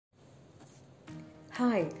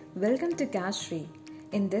Hi, welcome to Cashfree.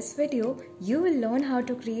 In this video, you will learn how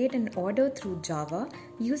to create an order through Java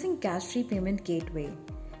using Cashfree Payment Gateway.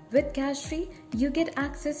 With Cashfree, you get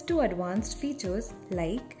access to advanced features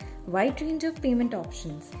like wide range of payment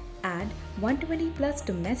options, add 120 plus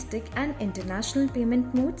domestic and international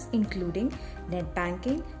payment modes including net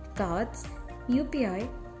banking, cards, UPI,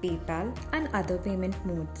 PayPal and other payment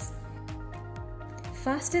modes.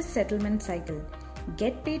 Fastest settlement cycle.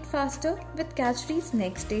 Get paid faster with Cashfree's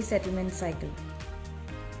next day settlement cycle.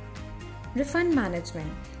 Refund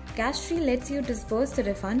management. Cashfree lets you disburse the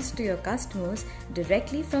refunds to your customers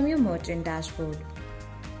directly from your merchant dashboard.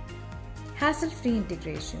 Hassle-free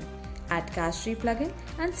integration. Add Cashfree plugin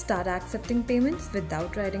and start accepting payments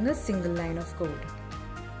without writing a single line of code.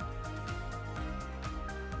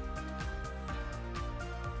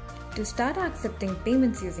 To start accepting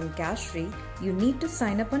payments using Cashfree, you need to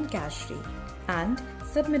sign up on Cashfree and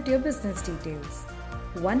submit your business details.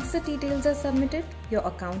 Once the details are submitted, your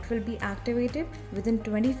account will be activated within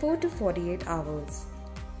 24 to 48 hours.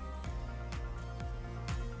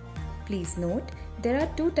 Please note, there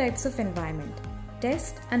are two types of environment,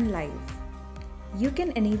 test and live. You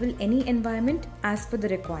can enable any environment as per the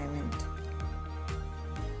requirement.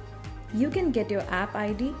 You can get your app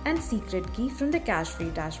ID and secret key from the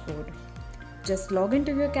Cashfree dashboard. Just log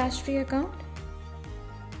into your Cashfree account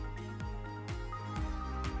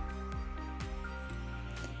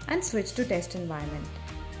and switch to test environment.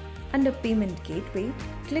 Under Payment Gateway,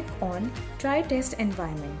 click on Try Test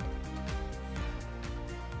Environment.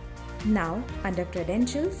 Now, under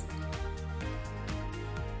Credentials,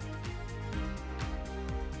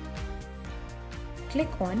 click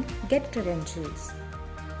on Get Credentials.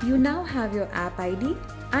 You now have your app ID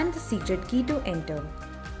and the secret key to enter.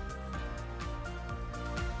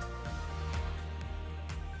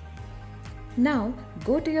 Now,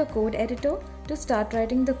 go to your code editor to start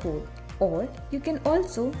writing the code, or you can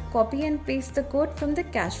also copy and paste the code from the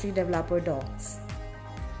Cashfree developer docs.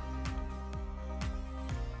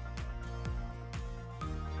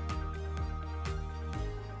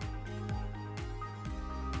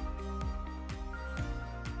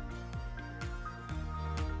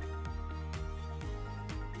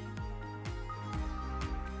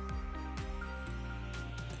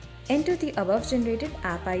 Enter the above generated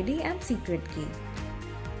app ID and secret key.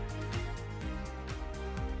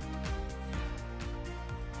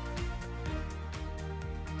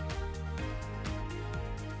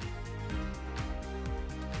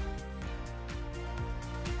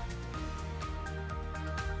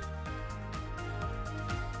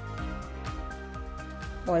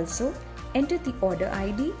 Also, enter the order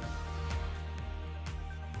ID,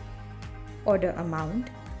 order amount,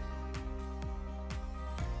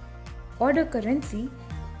 order currency,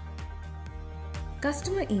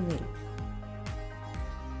 customer email,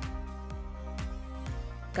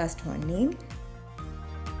 customer name,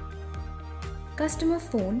 customer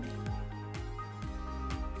phone,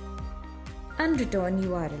 and return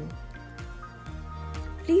URL.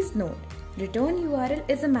 Please note, return URL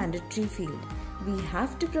is a mandatory field. We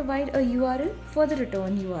have to provide a URL for the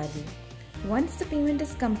return URL. Once the payment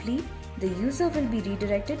is complete, the user will be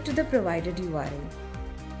redirected to the provided URL.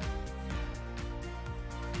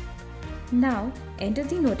 Now, enter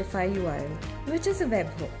the notify URL, which is a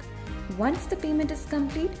webhook. Once the payment is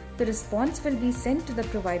complete, the response will be sent to the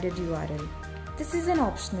provided URL. This is an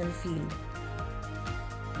optional field.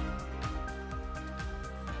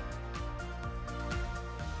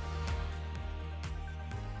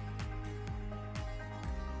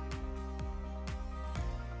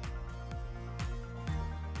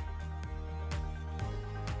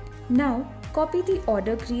 Now, copy the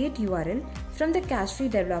order create URL from the Cashfree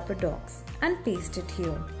developer docs and paste it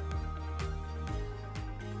here.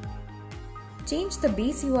 Change the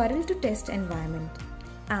base URL to test environment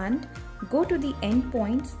and go to the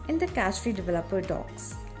endpoints in the Cashfree developer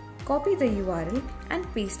docs. Copy the URL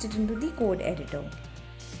and paste it into the code editor.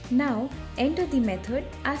 Now, enter the method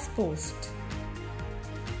as post.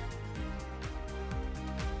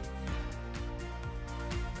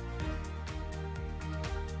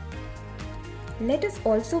 Let us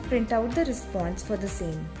also print out the response for the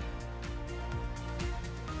same.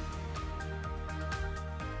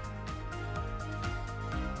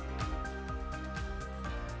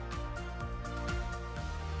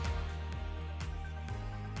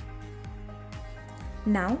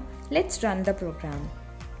 Now, let's run the program.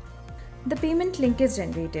 The payment link is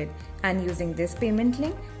generated, and using this payment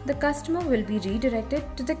link, the customer will be redirected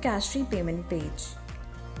to the Cashfree payment page.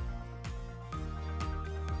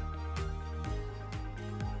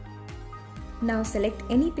 Now select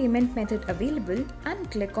any payment method available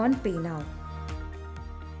and click on Pay Now.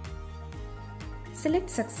 select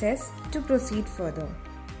Success to proceed further.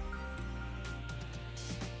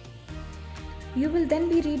 You will then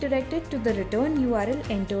be redirected to the return URL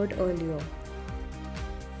entered earlier.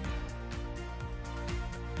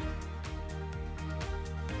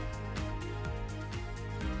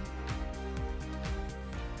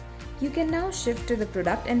 You can now shift to the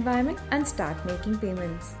product environment and start making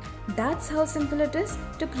payments. That's how simple it is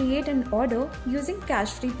to create an order using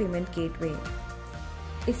Cashfree Payment Gateway.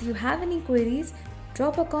 If you have any queries,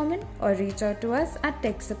 drop a comment or reach out to us at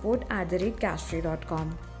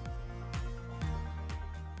techsupport@cashfree.com.